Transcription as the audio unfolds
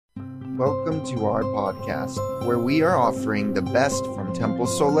Welcome to our podcast, where we are offering the best from Temple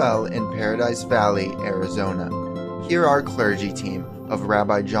Solel in Paradise Valley, Arizona. Here our clergy team of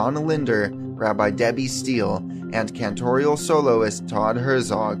Rabbi John Linder, Rabbi Debbie Steele, and Cantorial Soloist Todd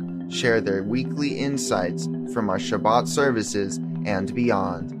Herzog share their weekly insights from our Shabbat services and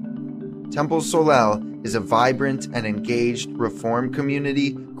beyond. Temple Solel is a vibrant and engaged Reform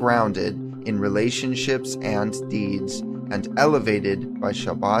community grounded in relationships and deeds, and elevated by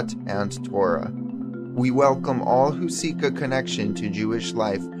Shabbat and Torah. We welcome all who seek a connection to Jewish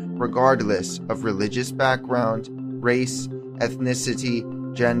life, regardless of religious background, race, ethnicity,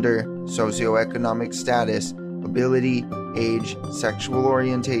 gender, socioeconomic status, ability, age, sexual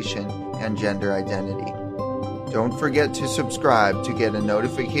orientation, and gender identity. Don't forget to subscribe to get a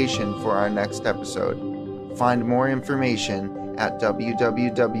notification for our next episode. Find more information at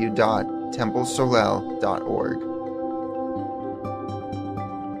www.templesolel.org.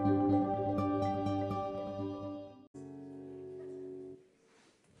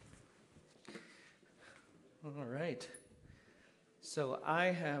 All right. So I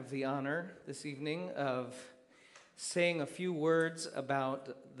have the honor this evening of saying a few words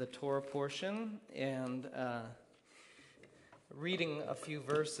about the Torah portion and reading a few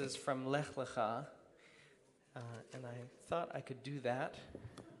verses from Lech Lecha. And I thought I could do that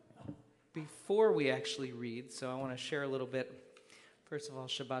before we actually read. So I want to share a little bit. First of all,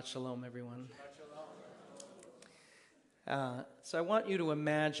 Shabbat Shalom, everyone. So I want you to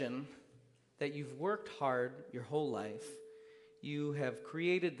imagine that you've worked hard your whole life. You have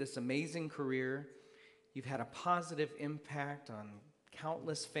created this amazing career. You've had a positive impact on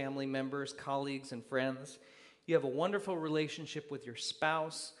countless family members, colleagues, and friends. You have a wonderful relationship with your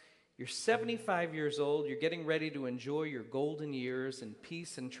spouse. You're 75 years old. You're getting ready to enjoy your golden years in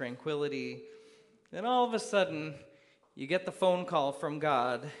peace and tranquility. Then all of a sudden, you get the phone call from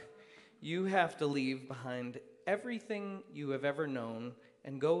God. You have to leave behind everything you have ever known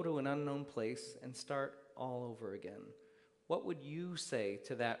and go to an unknown place and start all over again. What would you say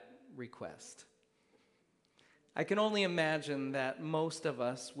to that request? I can only imagine that most of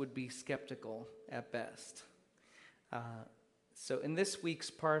us would be skeptical at best. So in this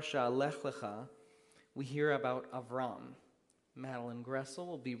week's Parsha, Lech Lecha, we hear about Avram. Madeline Gressel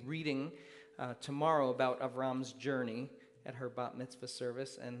will be reading tomorrow about Avram's journey at her bat mitzvah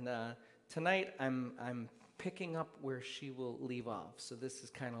service, and tonight I'm picking up where she will leave off. So this is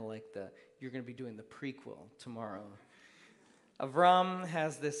kind of like you're going to be doing the prequel tomorrow. Avram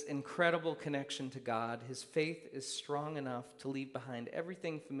has this incredible connection to God. His faith is strong enough to leave behind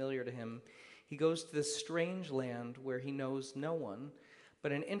everything familiar to him. He goes to this strange land where he knows no one,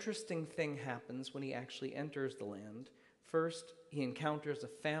 but an interesting thing happens when he actually enters the land. First, he encounters a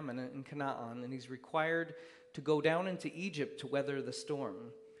famine in Canaan, and he's required to go down into Egypt to weather the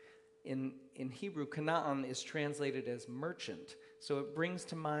storm. In Hebrew, Canaan is translated as merchant, so it brings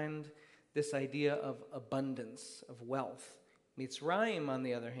to mind this idea of abundance, of wealth. Mitzrayim, on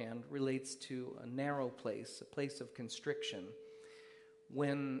the other hand, relates to a narrow place, a place of constriction.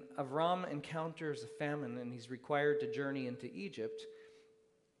 When Avram encounters a famine and he's required to journey into Egypt,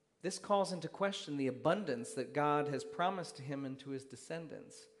 this calls into question the abundance that God has promised to him and to his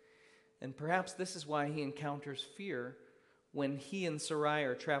descendants. And perhaps this is why he encounters fear when he and Sarai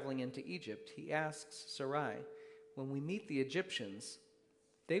are traveling into Egypt. He asks Sarai, when we meet the Egyptians,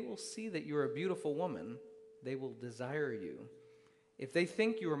 they will see that you're a beautiful woman. They will desire you. If they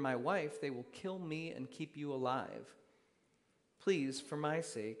think you are my wife, they will kill me and keep you alive. Please, for my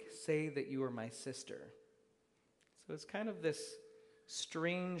sake, say that you are my sister. So it's kind of this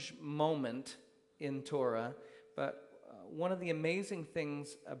strange moment in Torah, but one of the amazing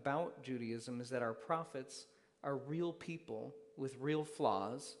things about Judaism is that our prophets are real people with real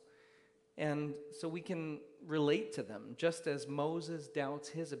flaws, and so we can relate to them. Just as Moses doubts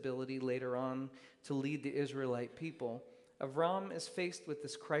his ability later on to lead the Israelite people, Avram is faced with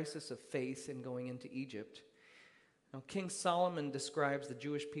this crisis of faith in going into Egypt. Now, King Solomon describes the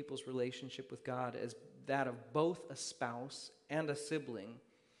Jewish people's relationship with God as that of both a spouse and a sibling.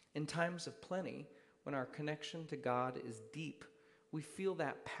 In times of plenty, when our connection to God is deep, we feel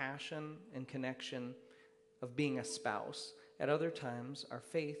that passion and connection of being a spouse. At other times, our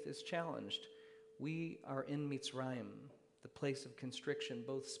faith is challenged. We are in Mitzrayim, the place of constriction,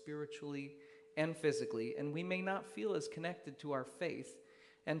 both spiritually and physically, and we may not feel as connected to our faith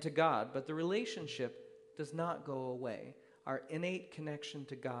and to God, but the relationship does not go away. Our innate connection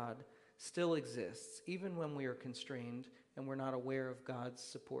to God still exists, even when we are constrained and we're not aware of God's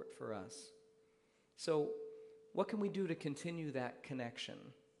support for us. So, what can we do to continue that connection?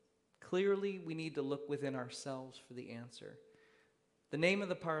 Clearly, we need to look within ourselves for the answer. The name of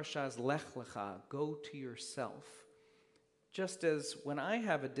the parasha is Lech Lecha, go to yourself. Just as when I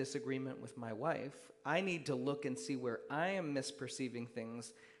have a disagreement with my wife, I need to look and see where I am misperceiving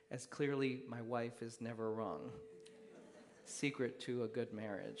things, as clearly my wife is never wrong. Secret to a good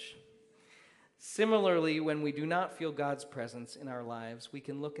marriage. Similarly, when we do not feel God's presence in our lives, we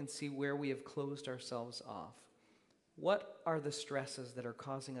can look and see where we have closed ourselves off. What are the stresses that are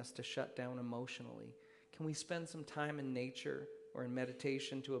causing us to shut down emotionally? Can we spend some time in nature or in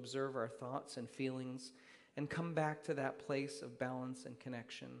meditation to observe our thoughts and feelings and come back to that place of balance and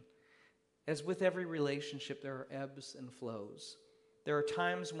connection? As with every relationship, there are ebbs and flows. There are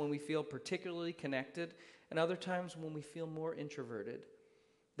times when we feel particularly connected and other times when we feel more introverted.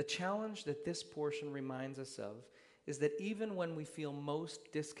 The challenge that this portion reminds us of is that even when we feel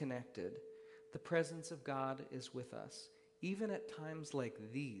most disconnected, the presence of God is with us. Even at times like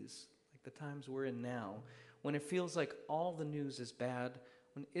these, like the times we're in now, when it feels like all the news is bad,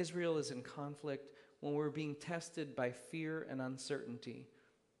 when Israel is in conflict, when we're being tested by fear and uncertainty,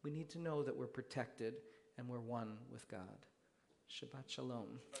 we need to know that we're protected and we're one with God. Shabbat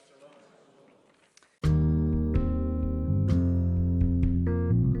Shalom.